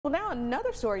Well, now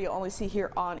another story you'll only see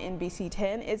here on NBC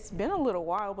 10. It's been a little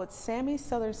while, but Sammy's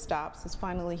Southern Stops is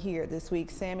finally here this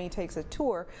week. Sammy takes a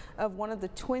tour of one of the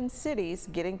Twin Cities,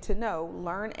 getting to know,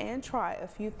 learn, and try a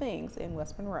few things in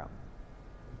West Monroe.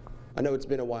 I know it's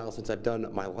been a while since I've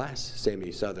done my last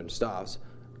Sammy Southern Stops,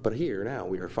 but here now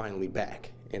we are finally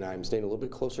back, and I'm staying a little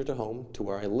bit closer to home, to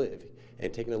where I live,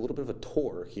 and taking a little bit of a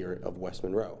tour here of West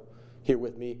Monroe. Here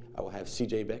with me, I will have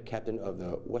CJ Beck, captain of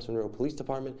the West Monroe Police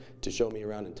Department, to show me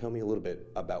around and tell me a little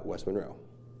bit about West Monroe.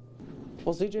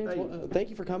 Well, CJ,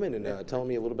 thank you for coming and telling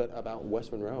me a little bit about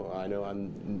West Monroe. I know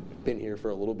I've been here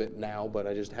for a little bit now, but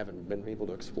I just haven't been able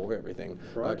to explore everything.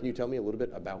 Right. Can you tell me a little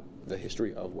bit about the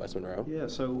history of West Monroe? Yeah,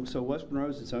 so West Monroe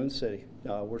is its own city.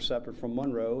 We're separate from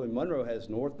Monroe, and Monroe has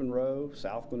North Monroe,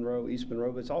 South Monroe, East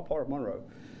Monroe, but it's all part of Monroe.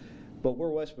 But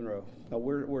we're West Monroe.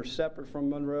 We're separate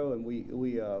from Monroe,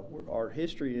 and our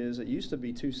history is it used to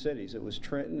be two cities. It was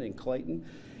Trenton and Clayton,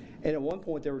 and at one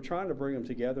point they were trying to bring them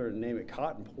together and name it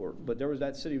Cottonport, but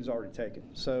that city was already taken.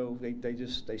 So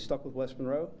they stuck with West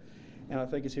Monroe, and I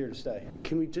think it's here to stay.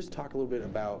 Can we just talk a little bit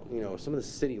about some of the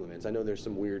city limits? I know there's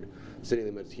some weird city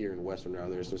limits here in West Monroe.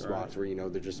 There's some spots where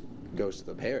there just goes to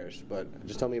the parish, but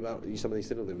just tell me about some of these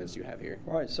city limits you have here.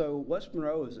 All right, so West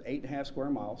Monroe is 8.5 square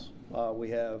miles. We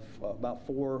have about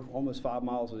almost 5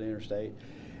 miles of the interstate.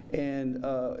 And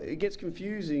it gets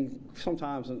confusing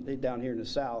sometimes down here in the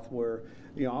South where,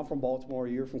 I'm from Baltimore,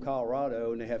 you're from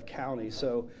Colorado, and they have counties.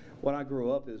 So when I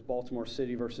grew up, it was Baltimore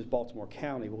City versus Baltimore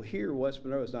County. Well, here, West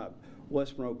Monroe is not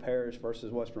West Monroe Parish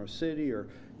versus West Monroe City or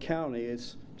County.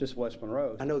 It's just West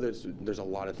Monroe. I know there's a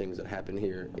lot of things that happen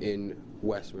here in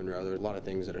West Monroe. There's a lot of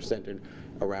things that are centered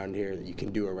around here that you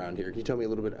can do around here. Can you tell me a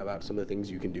little bit about some of the things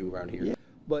you can do around here? Yeah.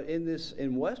 But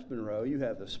in West Monroe, you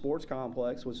have the sports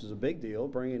complex, which is a big deal,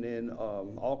 bringing in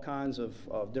all kinds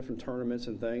of different tournaments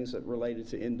and things that related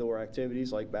to indoor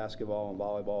activities like basketball and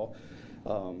volleyball.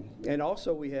 And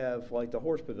also we have like the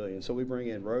horse pavilion, so we bring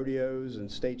in rodeos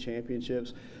and state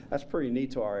championships. That's pretty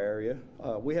neat to our area.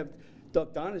 We have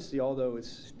Duck Dynasty, although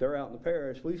they're out in the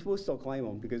parish, we'll still claim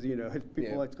them because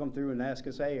people like to come through and ask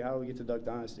us, hey, how do we get to Duck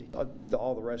Dynasty?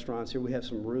 All the restaurants here, we have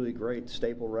some really great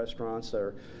staple restaurants that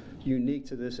are unique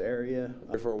to this area.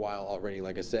 For a while already,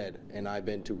 like I said, and I've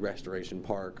been to Restoration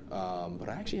Park, but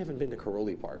I actually haven't been to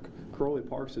Caroli Park. Caroli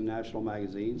Park's in national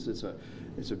magazines.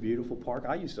 It's a beautiful park.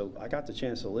 I got the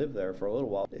chance to live there for a little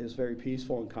while. It's very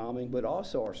peaceful and calming, but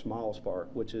also our Smiles Park,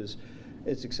 which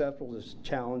it's acceptable to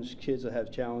challenge kids that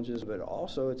have challenges, but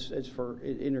also it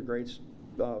integrates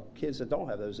kids that don't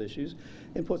have those issues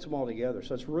and puts them all together.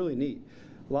 So it's really neat.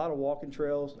 A lot of walking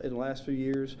trails in the last few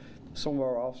years. Some of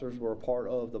our officers were a part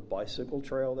of the bicycle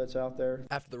trail that's out there.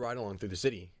 After the ride along through the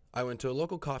city, I went to a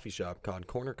local coffee shop called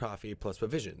Corner Coffee Plus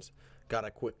Provisions, got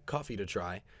a quick coffee to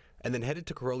try, and then headed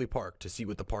to Caroli Park to see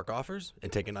what the park offers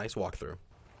and take a nice walk through.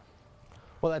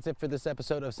 Well, that's it for this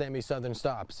episode of Sammy Southern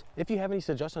Stops. If you have any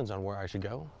suggestions on where I should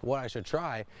go, what I should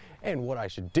try, and what I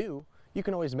should do, you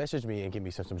can always message me and give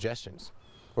me some suggestions.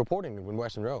 Reporting in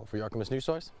West Monroe for your Archimedes News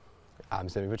Source, I'm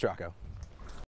Sammy Petrocco.